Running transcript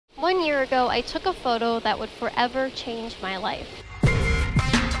1 year ago, I took a photo that would forever change my life.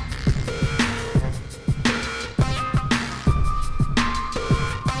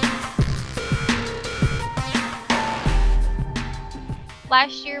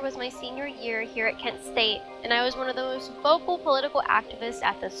 Last year was my senior year here at Kent State, and I was one of the most vocal political activists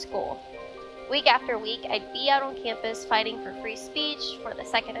at this school. Week after week, I'd be out on campus fighting for free speech, for the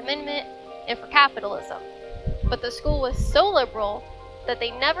Second Amendment, and for capitalism. But the school was so liberal that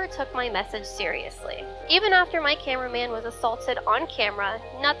they never took my message seriously. Even after my cameraman was assaulted on camera,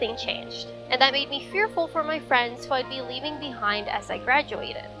 nothing changed, and that made me fearful for my friends who I'd be leaving behind as I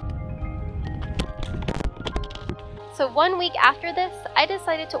graduated. So 1 week after this, I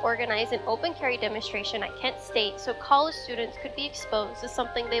decided to organize an open carry demonstration at Kent State so college students could be exposed to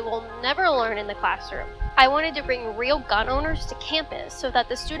something they will never learn in the classroom. I wanted to bring real gun owners to campus so that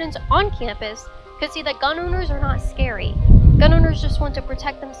the students on campus could see that gun owners are not scary. Gun owners just want to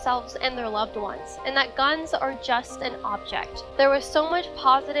protect themselves and their loved ones, and that guns are just an object. There was so much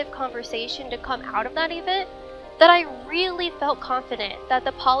positive conversation to come out of that event that I really felt confident that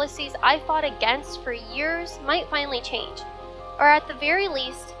the policies I fought against for years might finally change, or at the very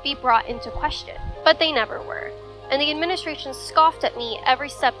least be brought into question. But they never were, and the administration scoffed at me every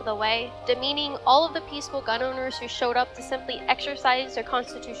step of the way, demeaning all of the peaceful gun owners who showed up to simply exercise their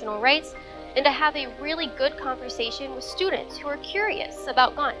constitutional rights and to have a really good conversation with students who are curious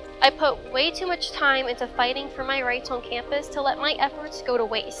about guns. I put way too much time into fighting for my rights on campus to let my efforts go to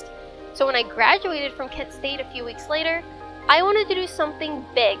waste. So when I graduated from Kent State a few weeks later, I wanted to do something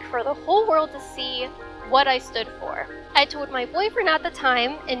big for the whole world to see what I stood for. I told my boyfriend at the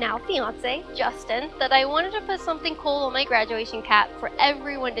time, and now fiance, Justin, that I wanted to put something cool on my graduation cap for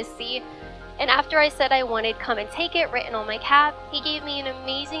everyone to see. And after I said I wanted "come and take it" written on my cap, he gave me an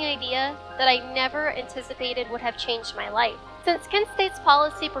amazing idea that I never anticipated would have changed my life. Since Kent State's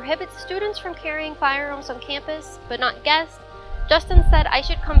policy prohibits students from carrying firearms on campus, but not guests, Justin said I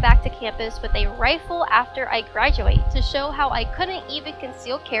should come back to campus with a rifle after I graduate to show how I couldn't even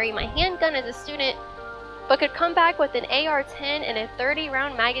conceal carry my handgun as a student, but could come back with an AR-10 and a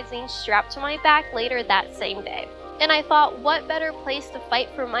 30-round magazine strapped to my back later that same day. And I thought, what better place to fight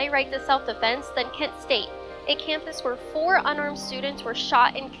for my right to self-defense than Kent State, a campus where 4 unarmed students were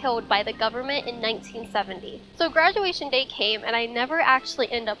shot and killed by the government in 1970. So graduation day came and I never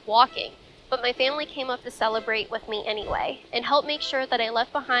actually ended up walking, but my family came up to celebrate with me anyway, and helped make sure that I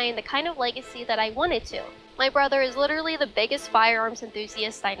left behind the kind of legacy that I wanted to. My brother is literally the biggest firearms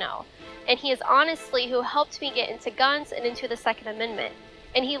enthusiast I know, and he is honestly who helped me get into guns and into the Second Amendment.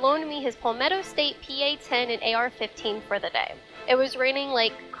 And he loaned me his Palmetto State PA-10 and AR-15 for the day. It was raining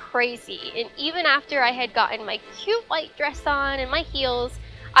like crazy, and even after I had gotten my cute white dress on and my heels,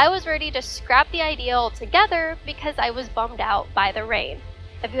 I was ready to scrap the idea altogether because I was bummed out by the rain.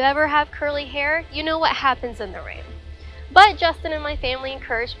 If you ever have curly hair, you know what happens in the rain. But Justin and my family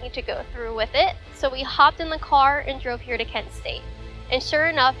encouraged me to go through with it, so we hopped in the car and drove here to Kent State. And sure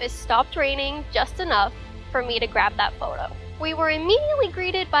enough, it stopped raining just enough for me to grab that photo. We were immediately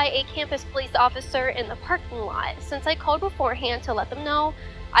greeted by a campus police officer in the parking lot. Since I called beforehand to let them know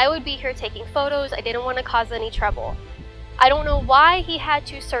I would be here taking photos, I didn't want to cause any trouble. I don't know why he had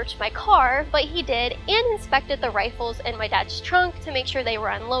to search my car, but he did, and inspected the rifles in my dad's trunk to make sure they were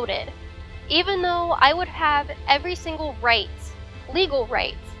unloaded. Even though I would have every single right, legal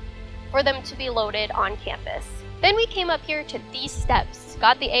right, for them to be loaded on campus. Then we came up here to these steps,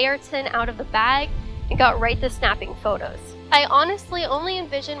 got the AR-10 out of the bag, and got right to snapping photos. I honestly only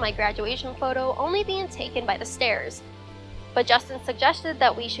envisioned my graduation photo only being taken by the stairs, but Justin suggested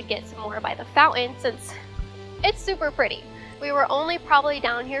that we should get some more by the fountain since it's super pretty. We were only probably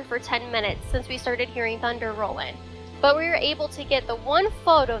down here for 10 minutes since we started hearing thunder rolling, but we were able to get the one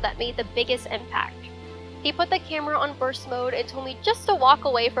photo that made the biggest impact. He put the camera on burst mode and told me just to walk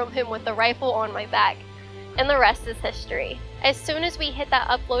away from him with the rifle on my back, and the rest is history. As soon as we hit that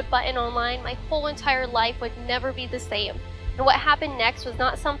upload button online, my whole entire life would never be the same. And what happened next was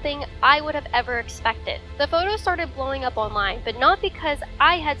not something I would have ever expected. The photo started blowing up online, but not because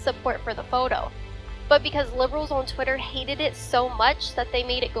I had support for the photo, but because liberals on Twitter hated it so much that they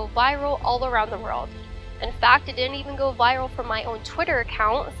made it go viral all around the world. In fact, it didn't even go viral from my own Twitter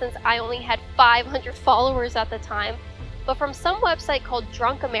account since I only had 500 followers at the time, but from some website called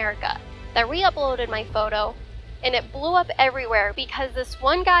Drunk America that re-uploaded my photo, and it blew up everywhere because this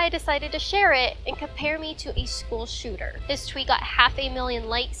one guy decided to share it and compare me to a school shooter. His tweet got 500,000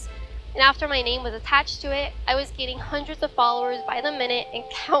 likes, And after my name was attached to it, I was gaining hundreds of followers by the minute and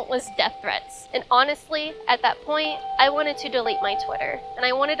countless death threats. And honestly, at that point, I wanted to delete my Twitter, and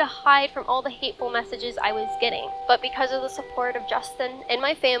I wanted to hide from all the hateful messages I was getting. But because of the support of Justin and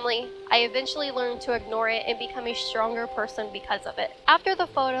my family, I eventually learned to ignore it and become a stronger person because of it. After the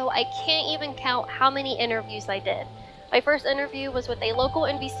photo, I can't even count how many interviews I did. My first interview was with a local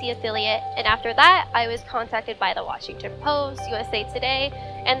NBC affiliate, and after that, I was contacted by the Washington Post, USA Today,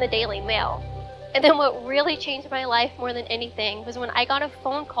 and the Daily Mail. And then what really changed my life more than anything was when I got a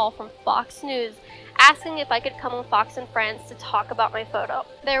phone call from Fox News asking if I could come on Fox and Friends to talk about my photo.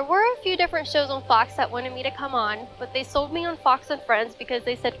 There were a few different shows on Fox that wanted me to come on, but they sold me on Fox and Friends because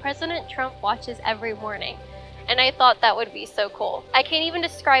they said President Trump watches every morning. And I thought that would be so cool. I can't even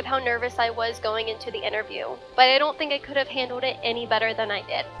describe how nervous I was going into the interview, but I don't think I could have handled it any better than I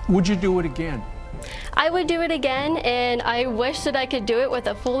did. Would you do it again? I would do it again, and I wish that I could do it with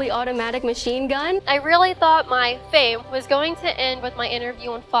a fully automatic machine gun. I really thought my fame was going to end with my interview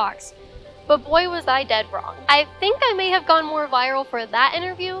on Fox, but boy was I dead wrong. I think I may have gone more viral for that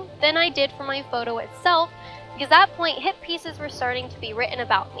interview than I did for my photo itself, because at that point hit pieces were starting to be written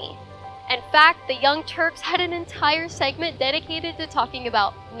about me. In fact, the Young Turks had an entire segment dedicated to talking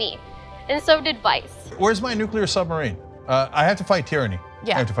about me, and so did Vice. Where's my nuclear submarine? I have to fight tyranny.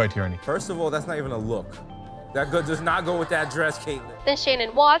 Yeah. I have to fight tyranny. First of all, that's not even a look. That does not go with that dress, Kaitlin. Then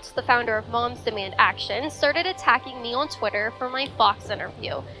Shannon Watts, the founder of Moms Demand Action, started attacking me on Twitter for my Fox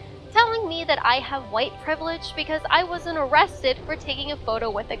interview, telling me that I have white privilege because I wasn't arrested for taking a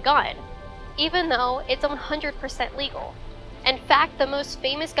photo with a gun, even though it's 100% legal. In fact, the most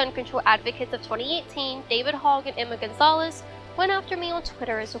famous gun control advocates of 2018, David Hogg and Emma Gonzalez, went after me on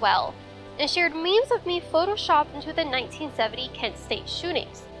Twitter as well, and shared memes of me photoshopped into the 1970 Kent State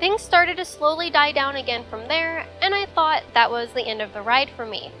shootings. Things started to slowly die down again from there, and I thought that was the end of the ride for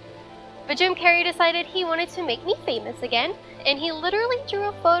me. But Jim Carrey decided he wanted to make me famous again, and he literally drew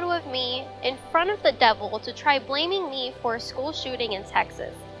a photo of me in front of the devil to try blaming me for a school shooting in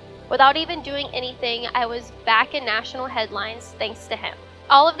Texas. Without even doing anything, I was back in national headlines thanks to him.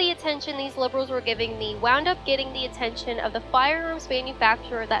 All of the attention these liberals were giving me wound up getting the attention of the firearms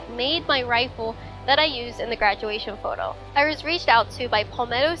manufacturer that made my rifle that I used in the graduation photo. I was reached out to by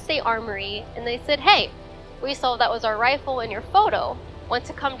Palmetto State Armory, and they said, "Hey, we saw that was our rifle in your photo. Want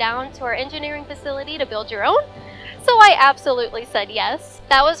to come down to our engineering facility to build your own?" So I absolutely said yes.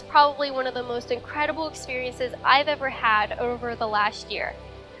 That was probably one of the most incredible experiences I've ever had over the last year.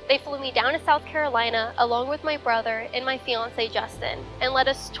 They flew me down to South Carolina along with my brother and my fiance Justin, and let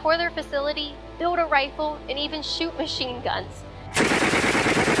us tour their facility, build a rifle, and even shoot machine guns.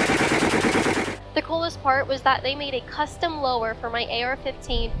 The coolest part was that they made a custom lower for my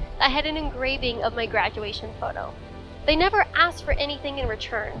AR-15 that had an engraving of my graduation photo. They never asked for anything in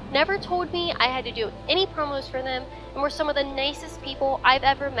return, never told me I had to do any promos for them, and were some of the nicest people I've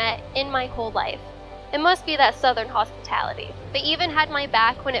ever met in my whole life. It must be that Southern hospitality. They even had my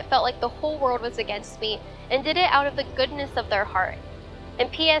back when it felt like the whole world was against me, and did it out of the goodness of their heart.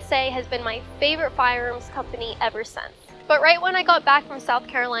 And PSA has been my favorite firearms company ever since. But right when I got back from South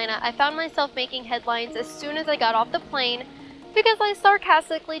Carolina, I found myself making headlines as soon as I got off the plane because I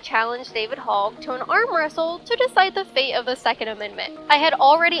sarcastically challenged David Hogg to an arm wrestle to decide the fate of the Second Amendment. I had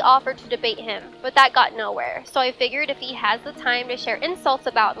already offered to debate him, but that got nowhere, so I figured if he has the time to share insults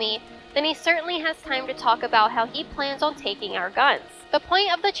about me, then he certainly has time to talk about how he plans on taking our guns. The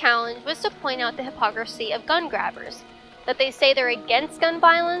point of the challenge was to point out the hypocrisy of gun grabbers, that they say they're against gun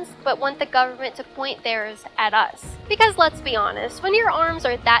violence, but want the government to point theirs at us. Because let's be honest, when your arms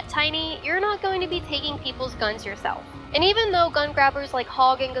are that tiny, you're not going to be taking people's guns yourself. And even though gun grabbers like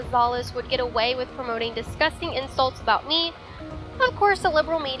Hogg and Gonzalez would get away with promoting disgusting insults about me, of course the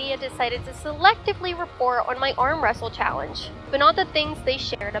liberal media decided to selectively report on my arm wrestle challenge, but not the things they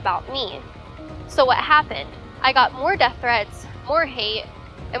shared about me. So what happened? I got more death threats, more hate,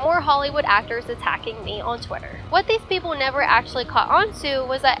 and more Hollywood actors attacking me on Twitter. What these people never actually caught on to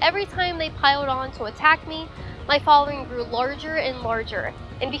was that every time they piled on to attack me, my following grew larger and larger.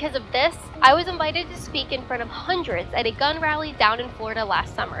 And because of this, I was invited to speak in front of hundreds at a gun rally down in Florida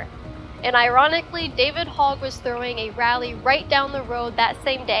last summer. And ironically, David Hogg was throwing a rally right down the road that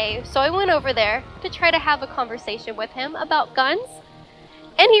same day, so I went over there to try to have a conversation with him about guns,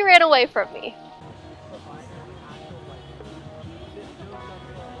 and he ran away from me.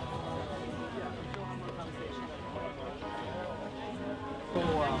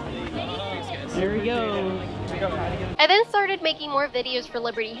 There we go. I then started making more videos for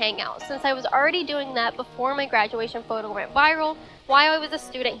Liberty Hangout, since I was already doing that before my graduation photo went viral while I was a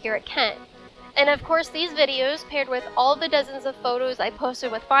student here at Kent. And of course, these videos, paired with all the dozens of photos I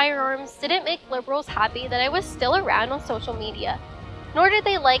posted with firearms, didn't make liberals happy that I was still around on social media. Nor did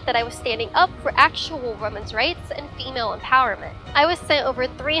they like that I was standing up for actual women's rights and female empowerment. I was sent over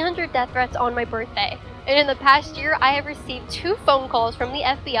 300 death threats on my birthday, and in the past year I have received 2 phone calls from the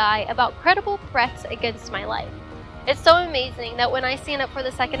FBI about credible threats against my life. It's so amazing that when I stand up for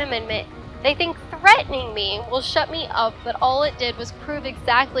the Second Amendment, they think threatening me will shut me up, but all it did was prove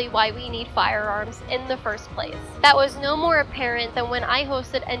exactly why we need firearms in the first place. That was no more apparent than when I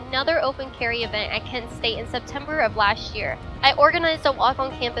hosted another open carry event at Kent State in September of last year. I organized a walk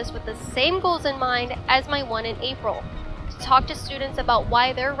on campus with the same goals in mind as my one in April, to talk to students about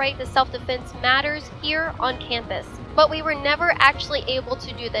why their right to self-defense matters here on campus. But we were never actually able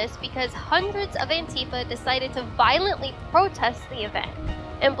to do this because hundreds of Antifa decided to violently protest the event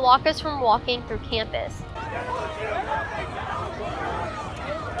and block us from walking through campus.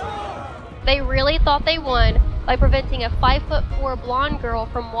 They really thought they won by preventing a 5'4" blonde girl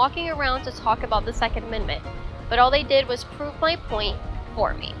from walking around to talk about the Second Amendment, but all they did was prove my point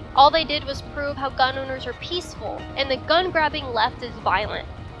for me. All they did was prove how gun owners are peaceful and the gun-grabbing left is violent.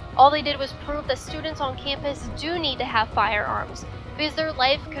 All they did was prove that students on campus do need to have firearms because their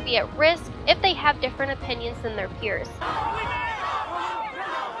life could be at risk if they have different opinions than their peers.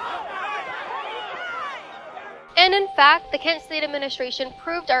 And in fact, the Kent State administration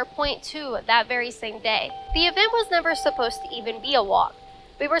proved our point too that very same day. The event was never supposed to even be a walk.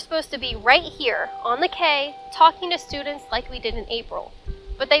 We were supposed to be right here on the K talking to students like we did in April.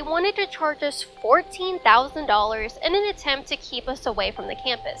 But they wanted to charge us $14,000 in an attempt to keep us away from the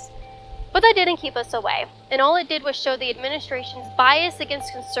campus. But that didn't keep us away, and all it did was show the administration's bias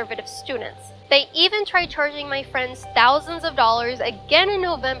against conservative students. They even tried charging my friends thousands of dollars again in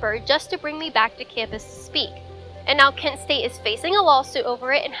November just to bring me back to campus to speak. And now Kent State is facing a lawsuit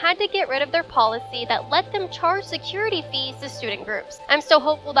over it and had to get rid of their policy that let them charge security fees to student groups. I'm still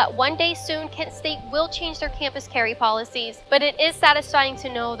hopeful that one day soon Kent State will change their campus carry policies, but it is satisfying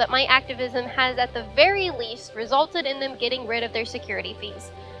to know that my activism has at the very least resulted in them getting rid of their security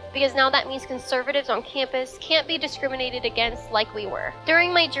fees. Because now that means conservatives on campus can't be discriminated against like we were.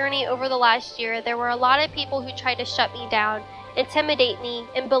 During my journey over the last year, there were a lot of people who tried to shut me down, intimidate me,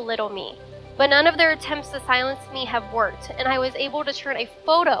 and belittle me. But none of their attempts to silence me have worked, and I was able to turn a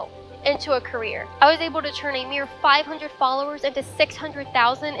photo into a career. I was able to turn a mere 500 followers into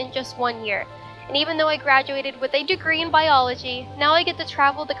 600,000 in just 1 year. And even though I graduated with a degree in biology, now I get to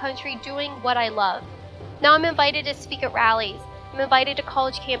travel the country doing what I love. Now I'm invited to speak at rallies, I'm invited to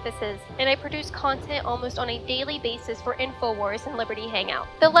college campuses, and I produce content almost on a daily basis for InfoWars and Liberty Hangout.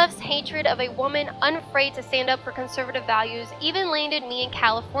 The left's hatred of a woman unafraid to stand up for conservative values even landed me in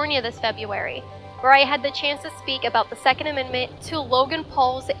California this February, where I had the chance to speak about the Second Amendment to Logan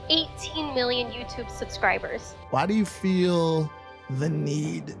Paul's 18 million YouTube subscribers. Why do you feel the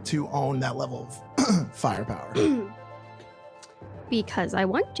need to own that level of firepower? Because I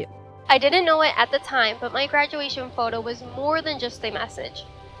want to. I didn't know it at the time, but my graduation photo was more than just a message.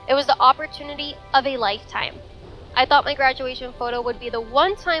 It was the opportunity of a lifetime. I thought my graduation photo would be the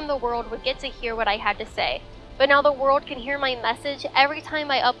one time the world would get to hear what I had to say, but now the world can hear my message every time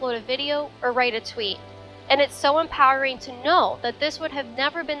I upload a video or write a tweet. And it's so empowering to know that this would have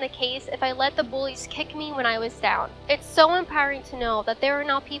never been the case if I let the bullies kick me when I was down. It's so empowering to know that there are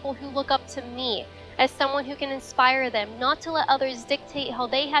now people who look up to me as someone who can inspire them not to let others dictate how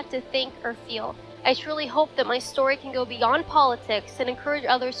they have to think or feel. I truly hope that my story can go beyond politics and encourage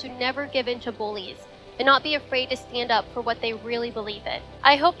others to never give in to bullies and not be afraid to stand up for what they really believe in.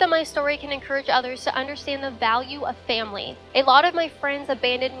 I hope that my story can encourage others to understand the value of family. A lot of my friends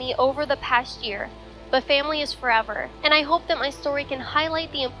abandoned me over the past year, but family is forever, and I hope that my story can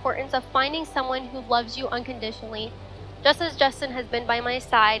highlight the importance of finding someone who loves you unconditionally, just as Justin has been by my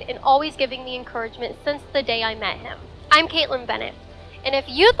side and always giving me encouragement since the day I met him. I'm Kaitlin Bennett, and if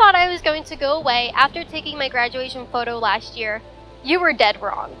you thought I was going to go away after taking my graduation photo last year, you were dead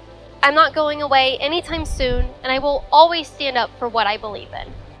wrong. I'm not going away anytime soon, and I will always stand up for what I believe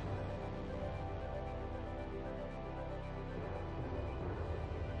in.